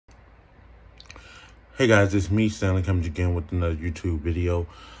Hey guys, it's me, Stanley, coming again with another YouTube video.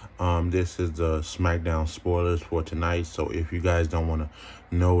 This is the Smackdown spoilers for tonight. So if you guys don't want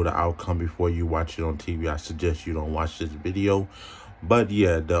to know the outcome before you watch it on TV, I suggest you don't watch this video. But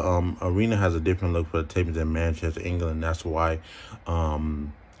yeah, the arena has a different look for the tapings in Manchester, England. That's why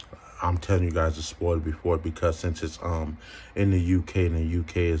I'm telling you guys to spoil it before, because since it's in the UK, and the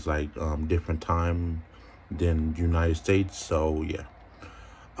UK is like different time than United States. So yeah.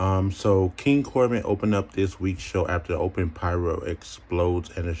 So King Corbin opened up this week's show after the opening pyro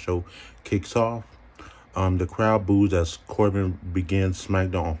explodes and the show kicks off. The crowd boos as Corbin begins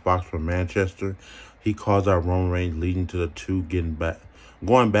SmackDown on Fox from Manchester. He calls out Roman Reigns, leading to the two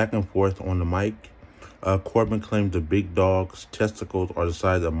going back and forth on the mic. Corbin claims the big dog's testicles are the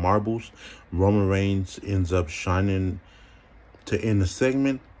size of marbles. Roman Reigns ends up shining to end the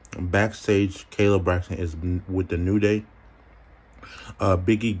segment. Backstage, Kayla Braxton is with the New Day.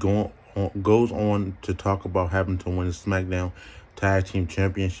 Biggie goes on to talk about having to win the SmackDown Tag Team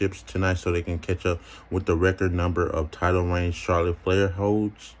Championships tonight so they can catch up with the record number of title reigns Charlotte Flair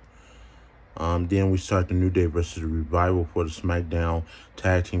holds. Then we start the New Day versus the Revival for the SmackDown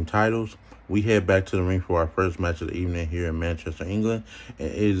Tag Team titles. We head back to the ring for our first match of the evening here in Manchester, England.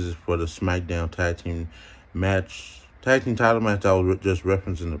 And it is for the SmackDown Tag Team title match that was just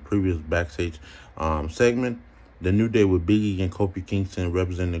referenced in the previous backstage segment. The New Day with Big E and Kofi Kingston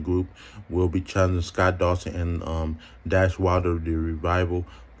representing the group will be challenging Scott Dawson and Dash Wilder, the Revival,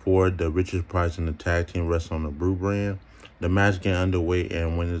 for the richest prize in the tag team wrestling on the Brew brand. The match gets underway,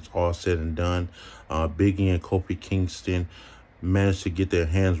 and when it's all said and done, Big E and Kofi Kingston managed to get their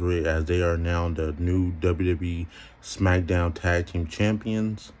hands ready, as they are now the new WWE SmackDown Tag Team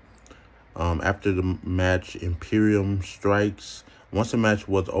Champions. After the match, Imperium strikes. Once the match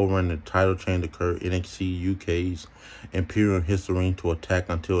was over and the title change occurred, NXT UK's Imperium hits the ring to attack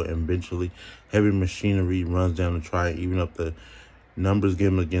until eventually Heavy Machinery runs down to try and even up the numbers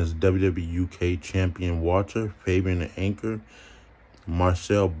game against WWE UK champion Walter, Fabian the Anchor,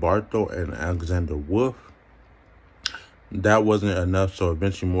 Marcel Barthel, and Alexander Wolf. That wasn't enough, so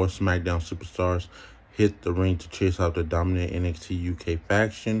eventually more SmackDown superstars hit the ring to chase out the dominant NXT UK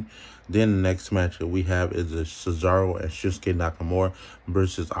faction. Then the next match that we have is the Cesaro and Shinsuke Nakamura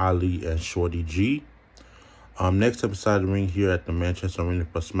versus Ali and Shorty G. Next up beside the ring here at the Manchester Arena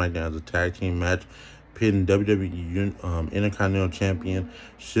for SmackDown is a tag team match pitting WWE Intercontinental Champion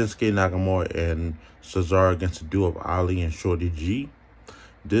Shinsuke Nakamura and Cesaro against the duo of Ali and Shorty G.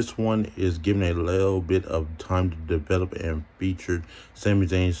 This one is given a little bit of time to develop and featured Sami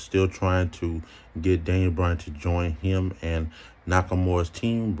Zayn still trying to get Daniel Bryan to join him and Nakamura's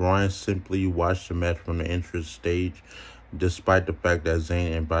team. Bryan simply watched the match from the entrance stage, despite the fact that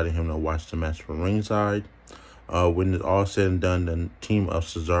Zayn invited him to watch the match from ringside. When it's all said and done, the team of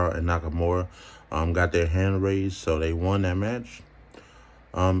Cesaro and Nakamura got their hand raised, so they won that match.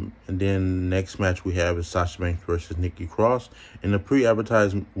 And then the next match we have is Sasha Banks versus Nikki Cross. In the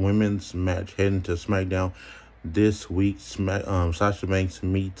pre-advertised women's match heading to SmackDown this week, Sasha Banks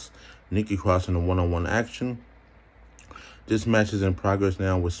meets Nikki Cross in a one-on-one action. This match is in progress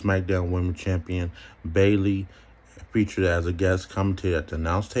now with SmackDown Women's Champion Bayley featured as a guest commentator at the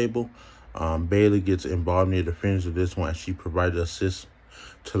announce table. Bayley gets involved near the finish of this one as she provided assist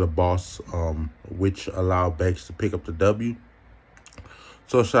to the boss, which allowed Banks to pick up the W.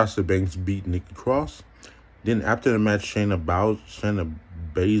 So Sasha Banks beat Nikki Cross. Then after the match, Shayna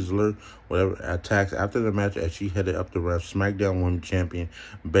Baszler, attacks after the match as she headed up the ramp. SmackDown Women's Champion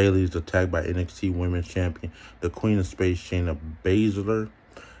Bayley is attacked by NXT Women's Champion, the Queen of Space, Shayna Baszler.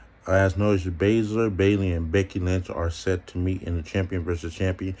 As noticed, Baszler, Bayley, and Becky Lynch are set to meet in the Champion versus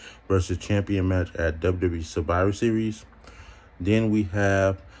Champion match at WWE Survivor Series. Then we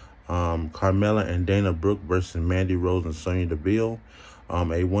have Carmella and Dana Brooke versus Mandy Rose and Sonya Deville.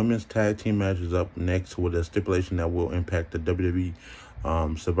 A women's tag team match is up next with a stipulation that will impact the WWE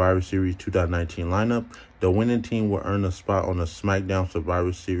Survivor Series 2019 lineup. The winning team will earn a spot on the SmackDown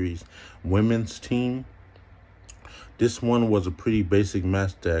Survivor Series women's team. This one was a pretty basic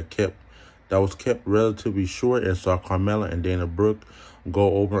match that was kept relatively short and saw Carmella and Dana Brooke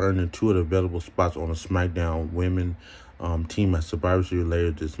go over, earning 2 of the available spots on the SmackDown women team at Survivor Series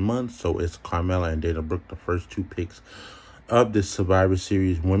later this month. So it's Carmella and Dana Brooke, the first 2 picks of the Survivor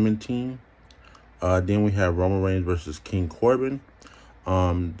Series women team. Then we have Roman Reigns versus King Corbin.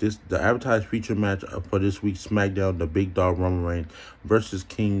 The advertised feature match for this week's SmackDown, the Big Dog Roman Reigns versus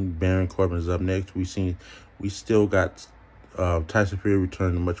King Baron Corbin, is up next. We still got Tyson Fury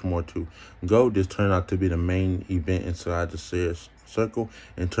returning, and much more to go. This turned out to be the main event inside the circle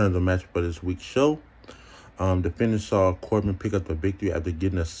in terms of match for this week's show. The finish saw Corbin pick up the victory after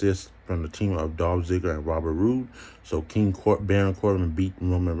getting assists from the team of Dolph Ziggler and Robert Roode. So Baron Corbin beat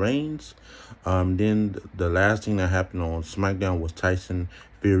Roman Reigns. Then the last thing that happened on SmackDown was Tyson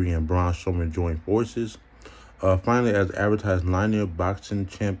Fury and Braun Strowman joined forces. Finally, as advertised, linear boxing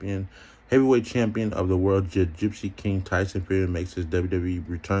champion, heavyweight champion of the world, Gypsy King Tyson Fury makes his WWE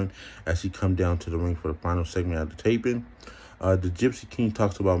return as he comes down to the ring for the final segment of the taping. The Gypsy King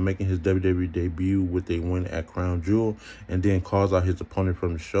talks about making his WWE debut with a win at Crown Jewel, and then calls out his opponent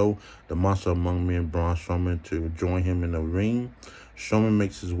from the show, the Monster Among Men, Braun Strowman, to join him in the ring. Strowman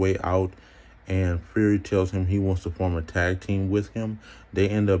makes his way out, and Fury tells him he wants to form a tag team with him. They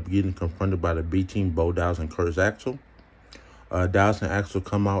end up getting confronted by the B-Team, Bo Dallas and Curtis Axel. Dallas and Axel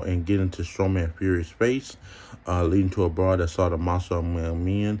come out and get into Strowman and Fury's face, leading to a brawl that saw the Monster Among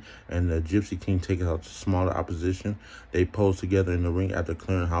Men and the Gypsy King take out the smaller opposition. They pose together in the ring at the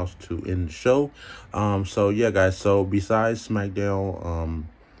clearinghouse to end the show. So yeah, guys. So besides SmackDown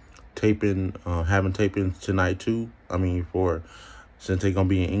having taping tonight too. Since they're gonna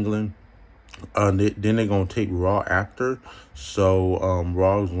be in England. Then they're going to take Raw after. So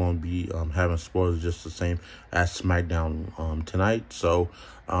Raw is going to be having spoilers just the same as SmackDown tonight. So,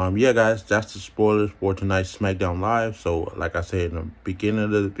 yeah, guys, that's the spoilers for tonight's SmackDown Live. So, like I said in the beginning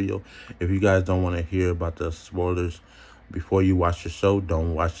of the video, if you guys don't want to hear about the spoilers before you watch the show,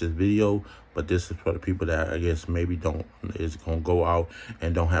 don't watch this video. But this is for the people that I guess maybe is going to go out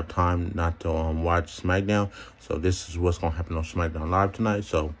and don't have time not to watch SmackDown. So, this is what's going to happen on SmackDown Live tonight.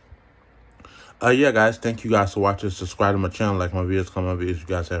 So, yeah, guys, thank you guys for watching. Subscribe to my channel, like my videos, comment on videos. You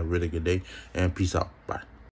guys have a really good day, and peace out. Bye.